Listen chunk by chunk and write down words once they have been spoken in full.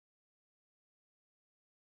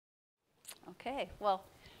Okay, well,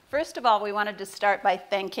 first of all, we wanted to start by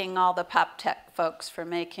thanking all the PopTech folks for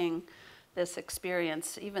making this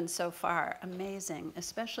experience, even so far, amazing,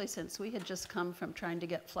 especially since we had just come from trying to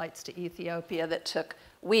get flights to Ethiopia that took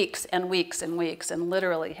weeks and weeks and weeks, and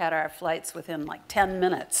literally had our flights within like 10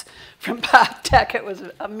 minutes from PopTech. It was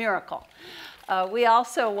a miracle. We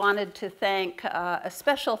also wanted to thank, a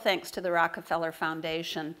special thanks to the Rockefeller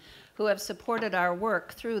Foundation, who have supported our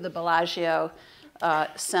work through the Bellagio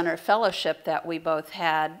Center Fellowship that we both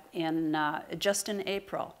had in just in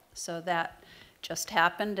April. So that just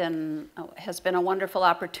happened and has been a wonderful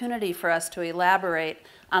opportunity for us to elaborate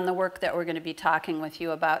on the work that we're going to be talking with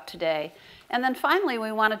you about today. And then finally,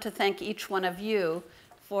 we wanted to thank each one of you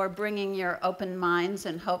for bringing your open minds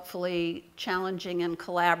and hopefully challenging and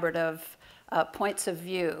collaborative points of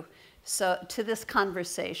view to this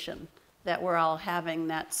conversation that we're all having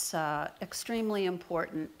that's extremely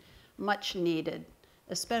important, much needed,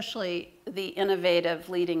 especially the innovative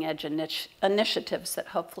leading edge initiatives that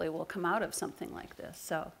hopefully will come out of something like this.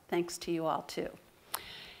 So thanks to you all too.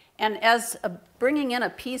 And as bringing in a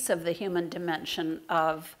piece of the human dimension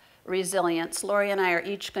of resilience, Laurie and I are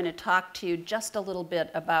each going to talk to you just a little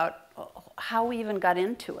bit about how we even got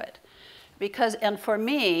into it. Because, and for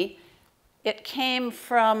me, it came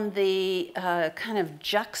from the kind of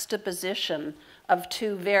juxtaposition of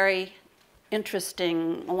two very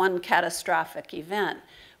interesting, one catastrophic event,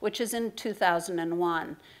 which is in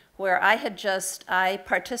 2001, where I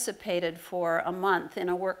participated for a month in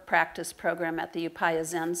a work practice program at the Upaya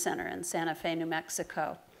Zen Center in Santa Fe, New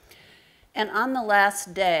Mexico. And on the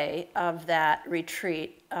last day of that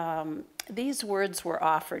retreat, these words were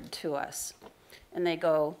offered to us. And they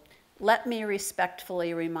go, "Let me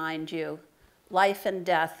respectfully remind you, life and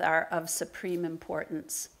death are of supreme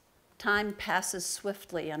importance. Time passes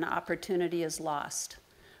swiftly and opportunity is lost.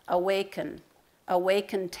 Awaken,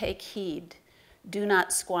 awaken, take heed. Do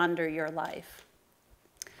not squander your life."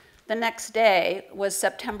 The next day was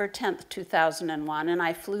September 10th, 2001, and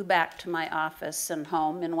I flew back to my office and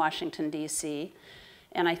home in Washington, D.C.,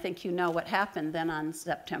 and I think you know what happened then on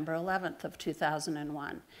September 11th of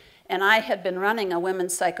 2001. And I had been running a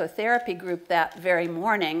women's psychotherapy group that very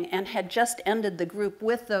morning and had just ended the group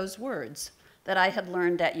with those words that I had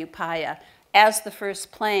learned at Upaya as the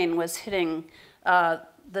first plane was hitting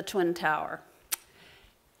the Twin Tower.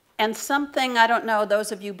 And something, I don't know,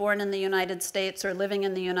 those of you born in the United States or living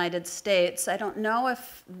in the United States, I don't know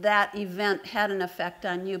if that event had an effect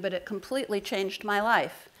on you, but it completely changed my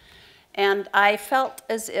life. And I felt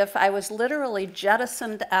as if I was literally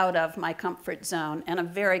jettisoned out of my comfort zone, and a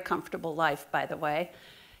very comfortable life, by the way,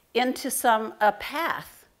 into a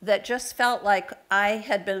path that just felt like I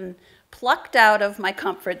had been plucked out of my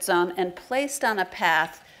comfort zone and placed on a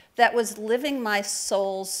path that was living my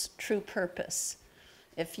soul's true purpose.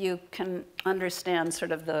 If you can understand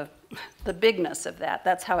sort of the bigness of that,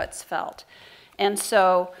 that's how it's felt. And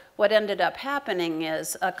so what ended up happening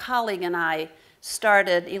is a colleague and I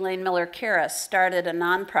Elaine Miller-Karras started a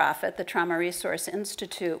nonprofit, the Trauma Resource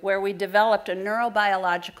Institute, where we developed a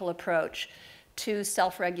neurobiological approach to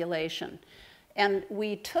self-regulation. And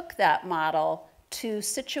we took that model to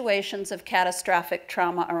situations of catastrophic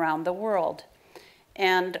trauma around the world.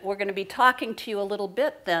 And we're going to be talking to you a little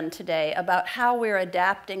bit then today about how we're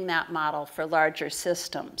adapting that model for larger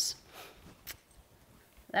systems.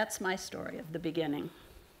 That's my story of the beginning.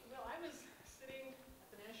 Well, I was sitting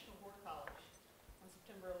at the National War College on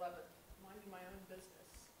September 11th, minding my own business.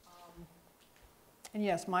 And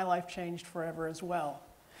yes, my life changed forever as well.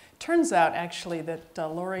 Turns out, actually, that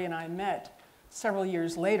Laurie and I met several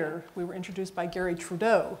years later. We were introduced by Gary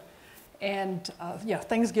Trudeau. And yeah,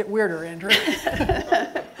 things get weirder, Andrew.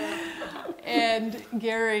 And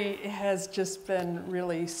Gary has just been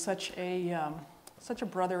really such a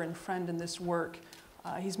brother and friend in this work.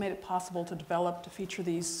 He's made it possible to feature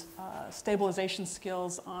these stabilization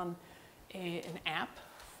skills on an app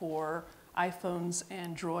for iPhones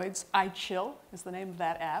and Droids. iChill is the name of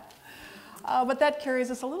that app. But that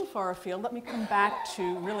carries us a little far afield. Let me come back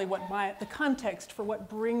to really the context for what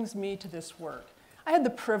brings me to this work. I had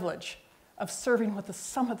the privilege of serving with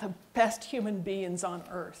some of the best human beings on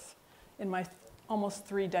Earth in my almost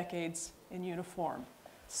 3 decades in uniform.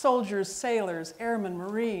 Soldiers, sailors, airmen,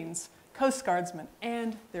 Marines, Coast Guardsmen,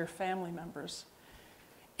 and their family members.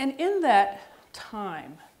 And in that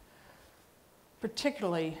time,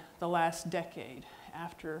 particularly the last decade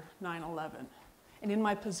after 9/11, and in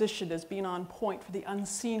my position as being on point for the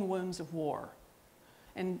unseen wounds of war,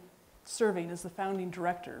 and serving as the founding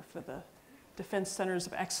director for the Defense Centers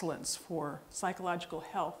of Excellence for Psychological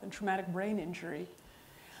Health and Traumatic Brain Injury,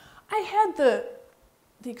 I had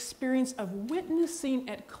the experience of witnessing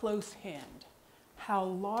at close hand how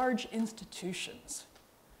large institutions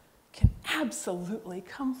can absolutely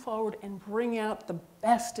come forward and bring out the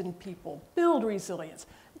best in people, build resilience,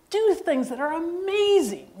 do things that are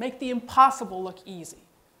amazing, make the impossible look easy.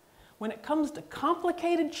 When it comes to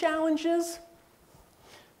complicated challenges,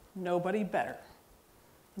 nobody better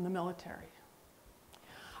than the military.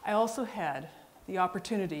 I also had the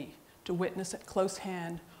opportunity to witness at close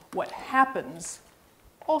hand what happens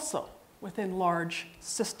also within large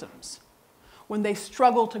systems when they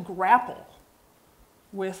struggle to grapple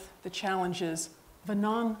with the challenges of a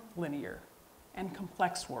non-linear and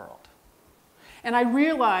complex world. And I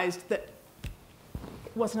realized that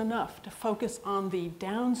it wasn't enough to focus on the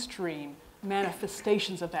downstream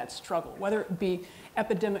manifestations of that struggle, whether it be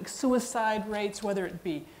epidemic suicide rates, whether it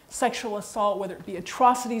be sexual assault, whether it be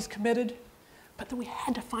atrocities committed, but that we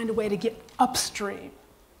had to find a way to get upstream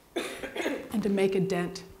and to make a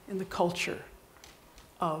dent in the culture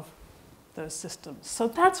of those systems. So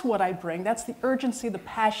that's what I bring. That's the urgency, the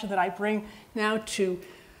passion that I bring now to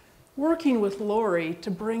working with Loree to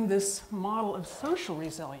bring this model of social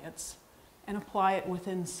resilience and apply it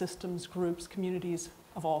within systems, groups, communities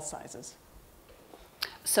of all sizes.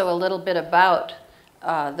 So a little bit about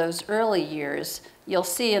those early years. You'll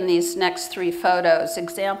see in these next 3 photos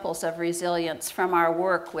examples of resilience from our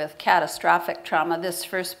work with catastrophic trauma. This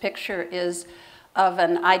first picture is of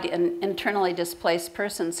an internally displaced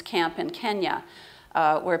persons camp in Kenya,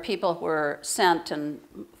 where people were sent and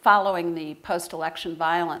following the post-election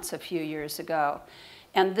violence a few years ago.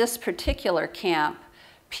 And this particular camp,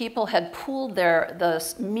 people had pooled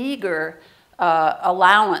the meager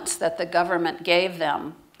allowance that the government gave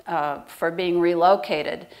them for being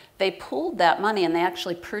relocated. They pooled that money and they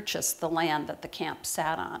actually purchased the land that the camp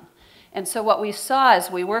sat on. And so what we saw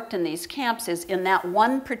as we worked in these camps is in that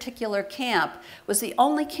one particular camp was the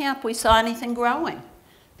only camp we saw anything growing.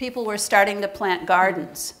 People were starting to plant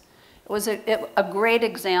gardens. It was a great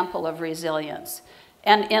example of resilience.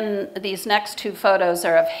 And in these next 2 photos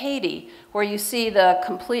are of Haiti, where you see the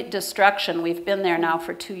complete destruction. We've been there now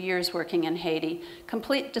for 2 years working in Haiti.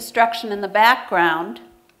 Complete destruction in the background,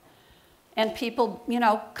 and people, you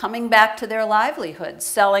know, coming back to their livelihoods,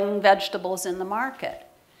 selling vegetables in the market.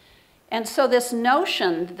 And so this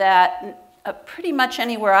notion that pretty much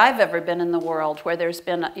anywhere I've ever been in the world where there's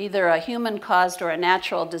been either a human-caused or a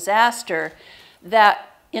natural disaster,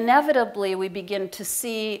 that inevitably we begin to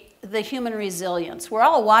see the human resilience. We're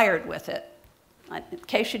all wired with it. In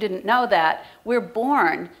case you didn't know that, we're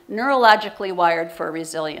born neurologically wired for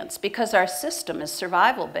resilience because our system is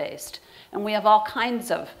survival-based. And we have all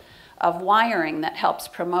kinds of wiring that helps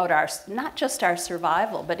promote not just our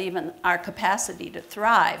survival, but even our capacity to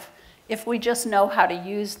thrive if we just know how to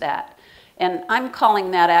use that. And I'm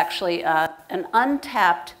calling that actually an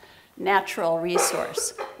untapped natural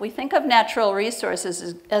resource. We think of natural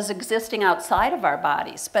resources as existing outside of our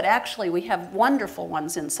bodies, but actually we have wonderful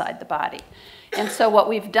ones inside the body. And so what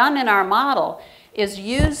we've done in our model is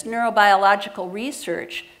use neurobiological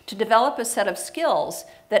research to develop a set of skills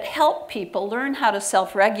that help people learn how to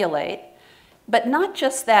self-regulate. But not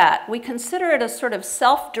just that, we consider it a sort of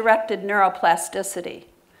self-directed neuroplasticity.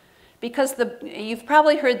 Because you've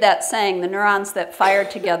probably heard that saying, the neurons that fire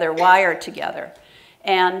together wire together.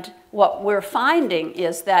 And what we're finding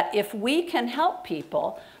is that if we can help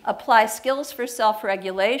people apply skills for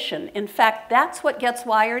self-regulation, in fact, that's what gets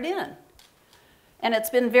wired in. And it's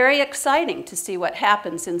been very exciting to see what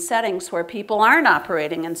happens in settings where people aren't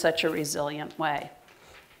operating in such a resilient way.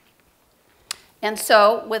 And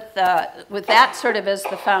so with that sort of as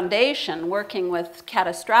the foundation, working with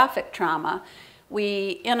catastrophic trauma,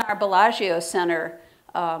 we, in our Bellagio Center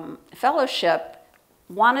fellowship,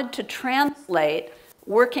 wanted to translate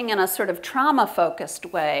working in a sort of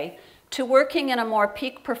trauma-focused way to working in a more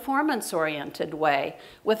peak performance-oriented way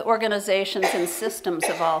with organizations and systems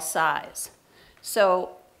of all size.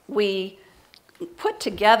 So we put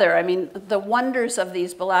together, I mean, the wonders of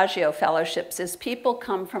these Bellagio fellowships is people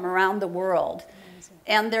come from around the world,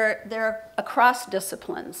 and they're across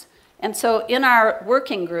disciplines. And so in our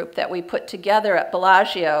working group that we put together at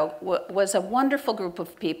Bellagio was a wonderful group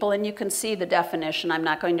of people, and you can see the definition. I'm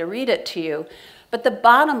not going to read it to you. But the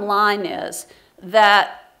bottom line is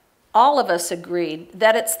that all of us agreed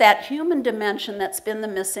that it's that human dimension that's been the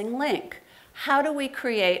missing link. How do we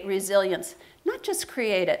create resilience? Not just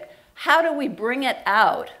create it. How do we bring it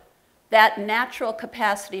out, that natural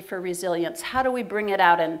capacity for resilience? How do we bring it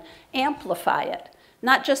out and amplify it?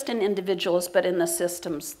 Not just in individuals, but in the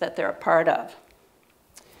systems that they're a part of.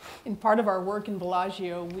 In part of our work in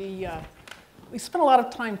Bellagio, we we spent a lot of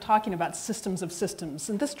time talking about systems of systems,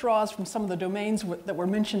 and this draws from some of the domains that were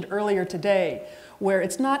mentioned earlier today, where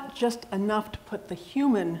it's not just enough to put the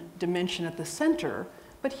human dimension at the center,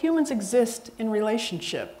 but humans exist in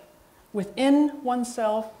relationship within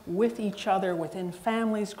oneself, with each other, within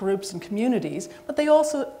families, groups, and communities, but they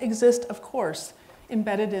also exist, of course,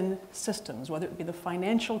 embedded in systems, whether it be the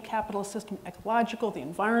financial capital system, ecological, the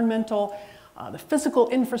environmental, the physical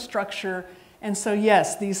infrastructure. And so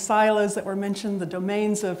yes, these silos that were mentioned, the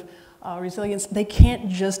domains of resilience, they can't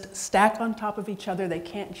just stack on top of each other. They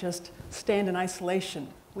can't just stand in isolation.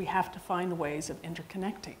 We have to find ways of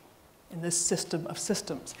interconnecting in this system of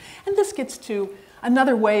systems. And this gets to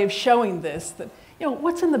another way of showing this, that, you know,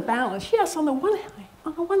 what's in the balance? Yes, on the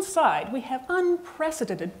one side, we have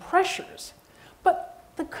unprecedented pressures. But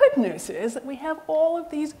the good news is that we have all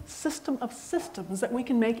of these system of systems that we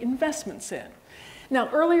can make investments in. Now,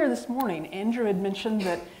 earlier this morning, Andrew had mentioned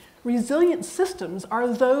that resilient systems are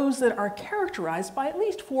those that are characterized by at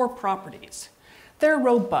least 4 properties. They're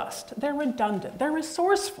robust, they're redundant, they're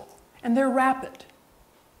resourceful, and they're rapid.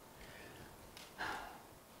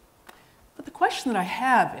 But the question that I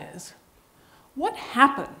have is, what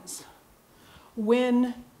happens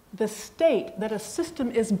when the state that a system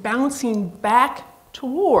is bouncing back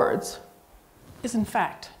towards is in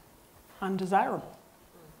fact undesirable?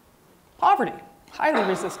 Poverty, highly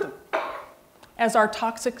resistant, as are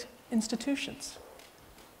toxic institutions,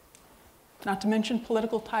 not to mention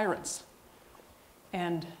political tyrants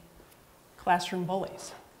and classroom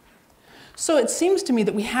bullies. So it seems to me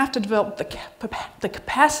that we have to develop the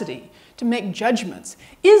capacity to make judgments.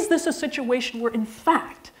 Is this a situation where, in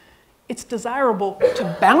fact, it's desirable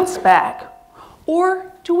to bounce back,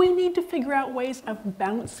 or do we need to figure out ways of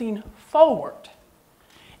bouncing forward?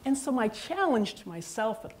 And so my challenge to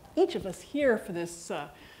myself and each of us here for this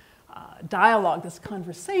dialogue, this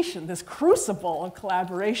conversation, this crucible of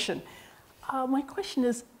collaboration, my question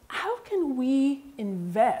is, how can we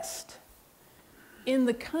invest in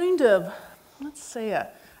the kind of, let's say, a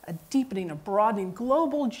deepening, a broadening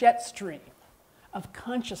global jet stream of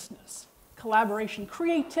consciousness, collaboration,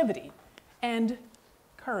 creativity, and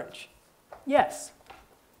courage? Yes,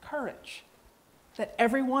 courage that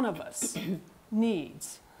every one of us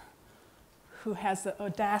needs, who has the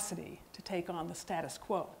audacity to take on the status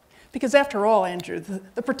quo. Because after all, Andrew,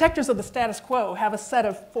 the protectors of the status quo have a set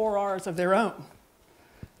of 4 R's of their own.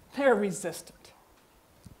 They're resistant.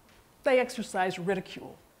 They exercise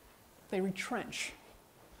ridicule. They retrench.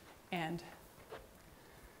 And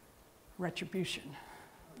retribution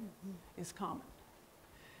is common.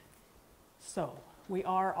 So we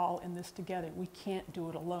are all in this together. We can't do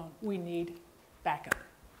it alone. We need backup.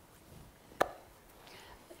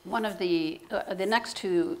 One of the next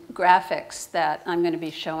 2 graphics that I'm going to be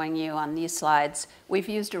showing you on these slides, we've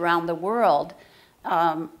used around the world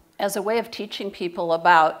as a way of teaching people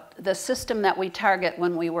about the system that we target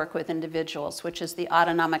when we work with individuals, which is the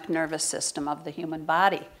autonomic nervous system of the human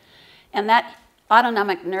body. And that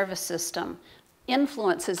autonomic nervous system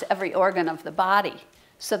influences every organ of the body,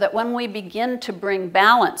 so that when we begin to bring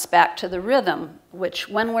balance back to the rhythm, which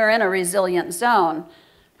when we're in a resilient zone,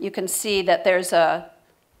 you can see that there's a,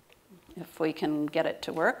 if we can get it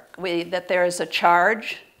to work, that there is a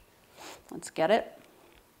charge. Let's get it.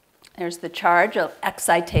 There's the charge of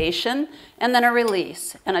excitation, and then a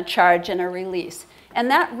release, and a charge and a release.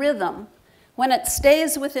 And that rhythm, when it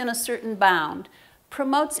stays within a certain bound,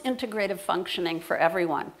 promotes integrative functioning for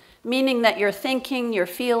everyone, meaning that your thinking, your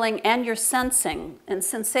feeling, and your sensing, and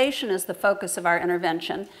sensation is the focus of our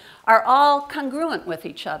intervention, are all congruent with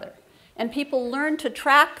each other. And people learn to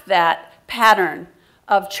track that pattern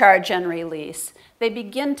of charge and release. They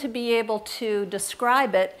begin to be able to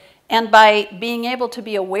describe it, and by being able to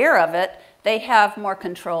be aware of it, they have more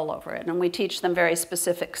control over it. And we teach them very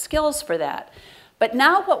specific skills for that. But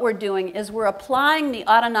now what we're doing is we're applying the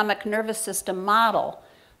autonomic nervous system model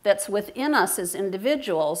that's within us as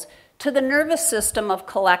individuals to the nervous system of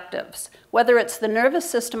collectives, whether it's the nervous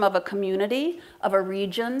system of a community, of a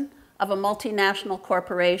region, of a multinational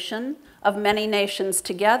corporation, of many nations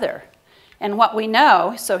together. And what we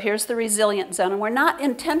know, so here's the resilient zone, and we're not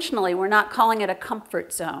calling it a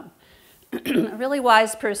comfort zone. A really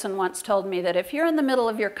wise person once told me that if you're in the middle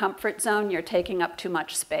of your comfort zone, you're taking up too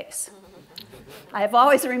much space. I've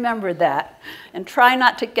always remembered that, and try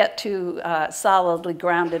not to get too solidly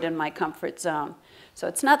grounded in my comfort zone. So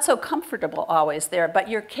it's not so comfortable always there, but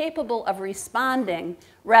you're capable of responding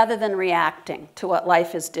rather than reacting to what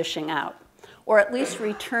life is dishing out, or at least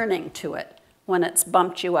returning to it when it's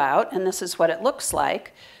bumped you out, and this is what it looks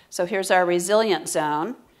like. So here's our resilient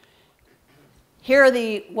zone. Here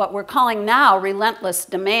are what we're calling now relentless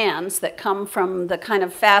demands that come from the kind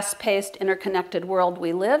of fast-paced, interconnected world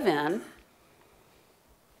we live in.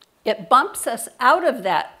 It bumps us out of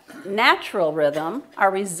that natural rhythm, our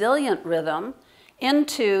resilient rhythm,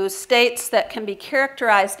 into states that can be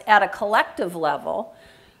characterized at a collective level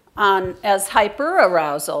as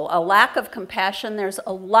hyperarousal, a lack of compassion. There's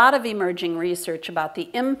a lot of emerging research about the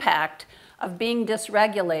impact of being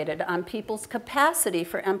dysregulated on people's capacity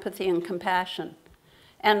for empathy and compassion.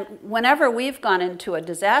 And whenever we've gone into a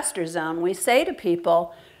disaster zone, we say to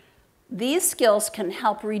people, these skills can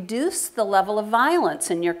help reduce the level of violence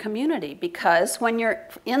in your community, because when you're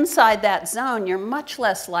inside that zone, you're much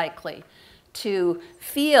less likely to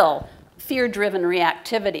feel fear-driven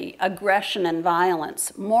reactivity, aggression and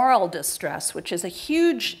violence, moral distress, which is a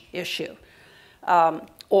huge issue,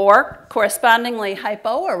 or correspondingly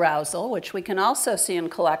hypoarousal, which we can also see in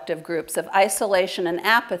collective groups of isolation and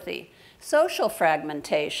apathy, social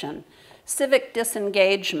fragmentation, civic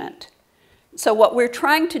disengagement. So what we're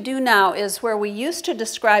trying to do now is where we used to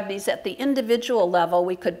describe these at the individual level,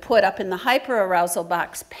 we could put up in the hyperarousal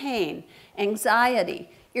box pain, anxiety,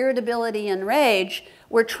 irritability, and rage.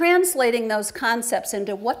 We're translating those concepts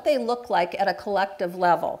into what they look like at a collective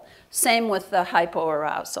level. Same with the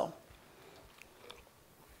hypoarousal.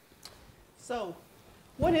 So,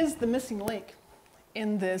 what is the missing link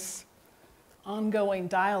in this ongoing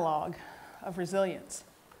dialogue of resilience?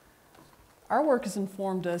 Our work has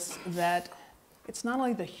informed us that it's not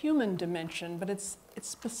only the human dimension, but it's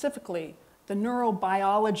specifically the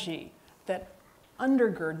neurobiology that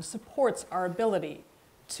undergirds and supports our ability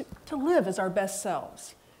to live as our best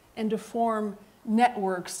selves and to form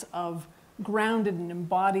networks of grounded and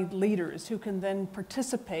embodied leaders who can then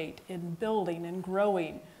participate in building and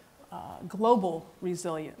growing global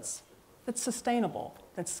resilience that's sustainable,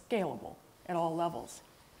 that's scalable at all levels.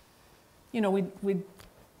 You know, we'd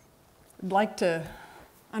like to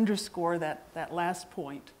underscore that last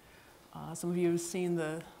point. Some of you have seen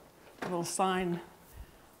the little sign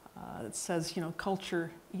that says, you know,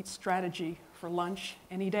 culture eats strategy for lunch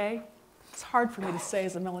any day. It's hard for me to say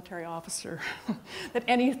as a military officer that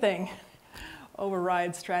anything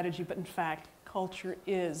overrides strategy, but in fact, culture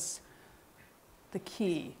is the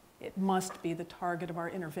key. It must be the target of our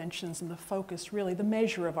interventions and the focus, really, the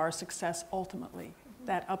measure of our success ultimately,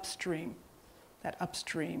 that upstream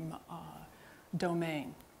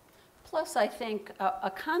domain. Plus, I think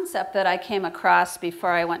a concept that I came across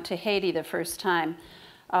before I went to Haiti the first time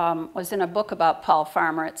was in a book about Paul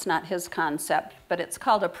Farmer. It's not his concept, but it's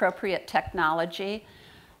called appropriate technology.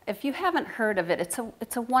 If you haven't heard of it,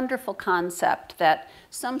 it's a wonderful concept that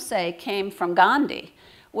some say came from Gandhi,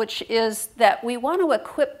 which is that we want to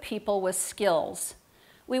equip people with skills.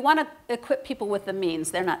 We want to equip people with the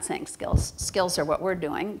means. They're not saying skills. Skills are what we're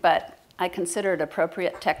doing, but I consider it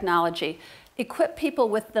appropriate technology. Equip people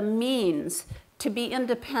with the means to be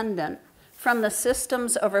independent from the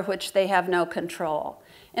systems over which they have no control.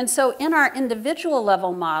 And so in our individual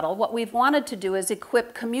level model, what we've wanted to do is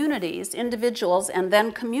equip communities, individuals and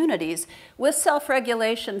then communities, with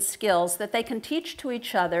self-regulation skills that they can teach to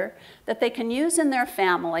each other, that they can use in their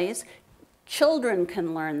families. Children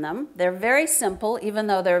can learn them. They're very simple, even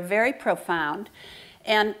though they're very profound.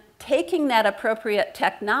 And taking that appropriate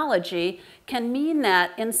technology can mean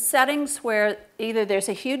that in settings where either there's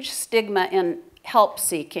a huge stigma in help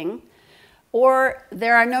seeking, or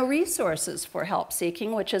there are no resources for help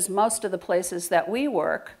seeking, which is most of the places that we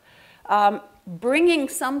work, bringing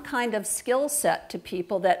some kind of skill set to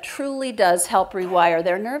people that truly does help rewire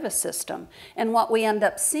their nervous system. And what we end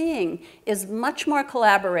up seeing is much more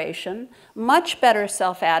collaboration, much better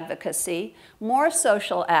self-advocacy, more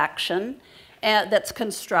social action that's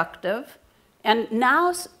constructive. And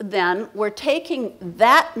now then, we're taking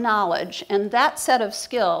that knowledge and that set of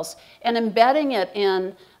skills and embedding it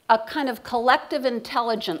in a kind of collective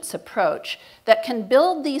intelligence approach that can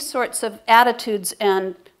build these sorts of attitudes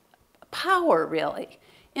and power, really,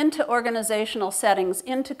 into organizational settings,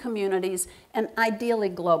 into communities, and ideally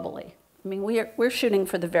globally. I mean, we're shooting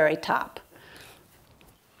for the very top.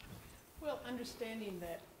 Well, understanding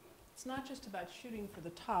that it's not just about shooting for the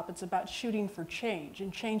top, it's about shooting for change,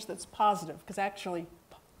 and change that's positive, because actually,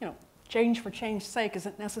 you know, change for change's sake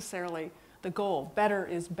isn't necessarily the goal. Better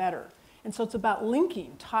is better. And so it's about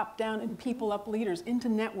linking top-down and people-up leaders into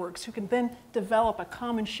networks who can then develop a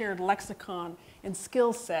common shared lexicon and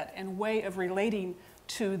skill set and way of relating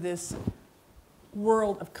to this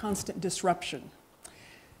world of constant disruption.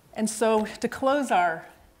 And so to close our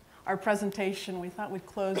presentation, we thought we'd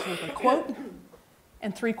close with a quote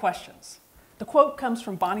and 3 questions. The quote comes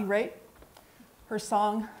from Bonnie Raitt, her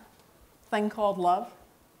song, Thing Called Love.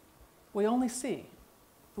 We only see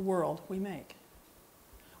the world we make.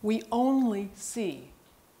 We only see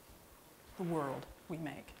the world we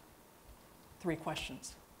make. 3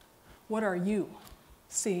 questions. What are you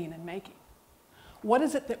seeing and making? What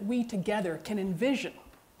is it that we together can envision?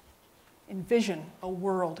 Envision a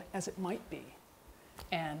world as it might be.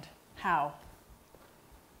 And how?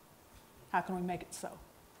 How can we make it so?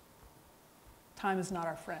 Time is not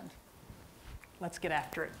our friend. Let's get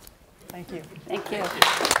after it. Thank you. Thank you.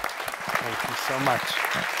 Thank you so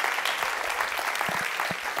much.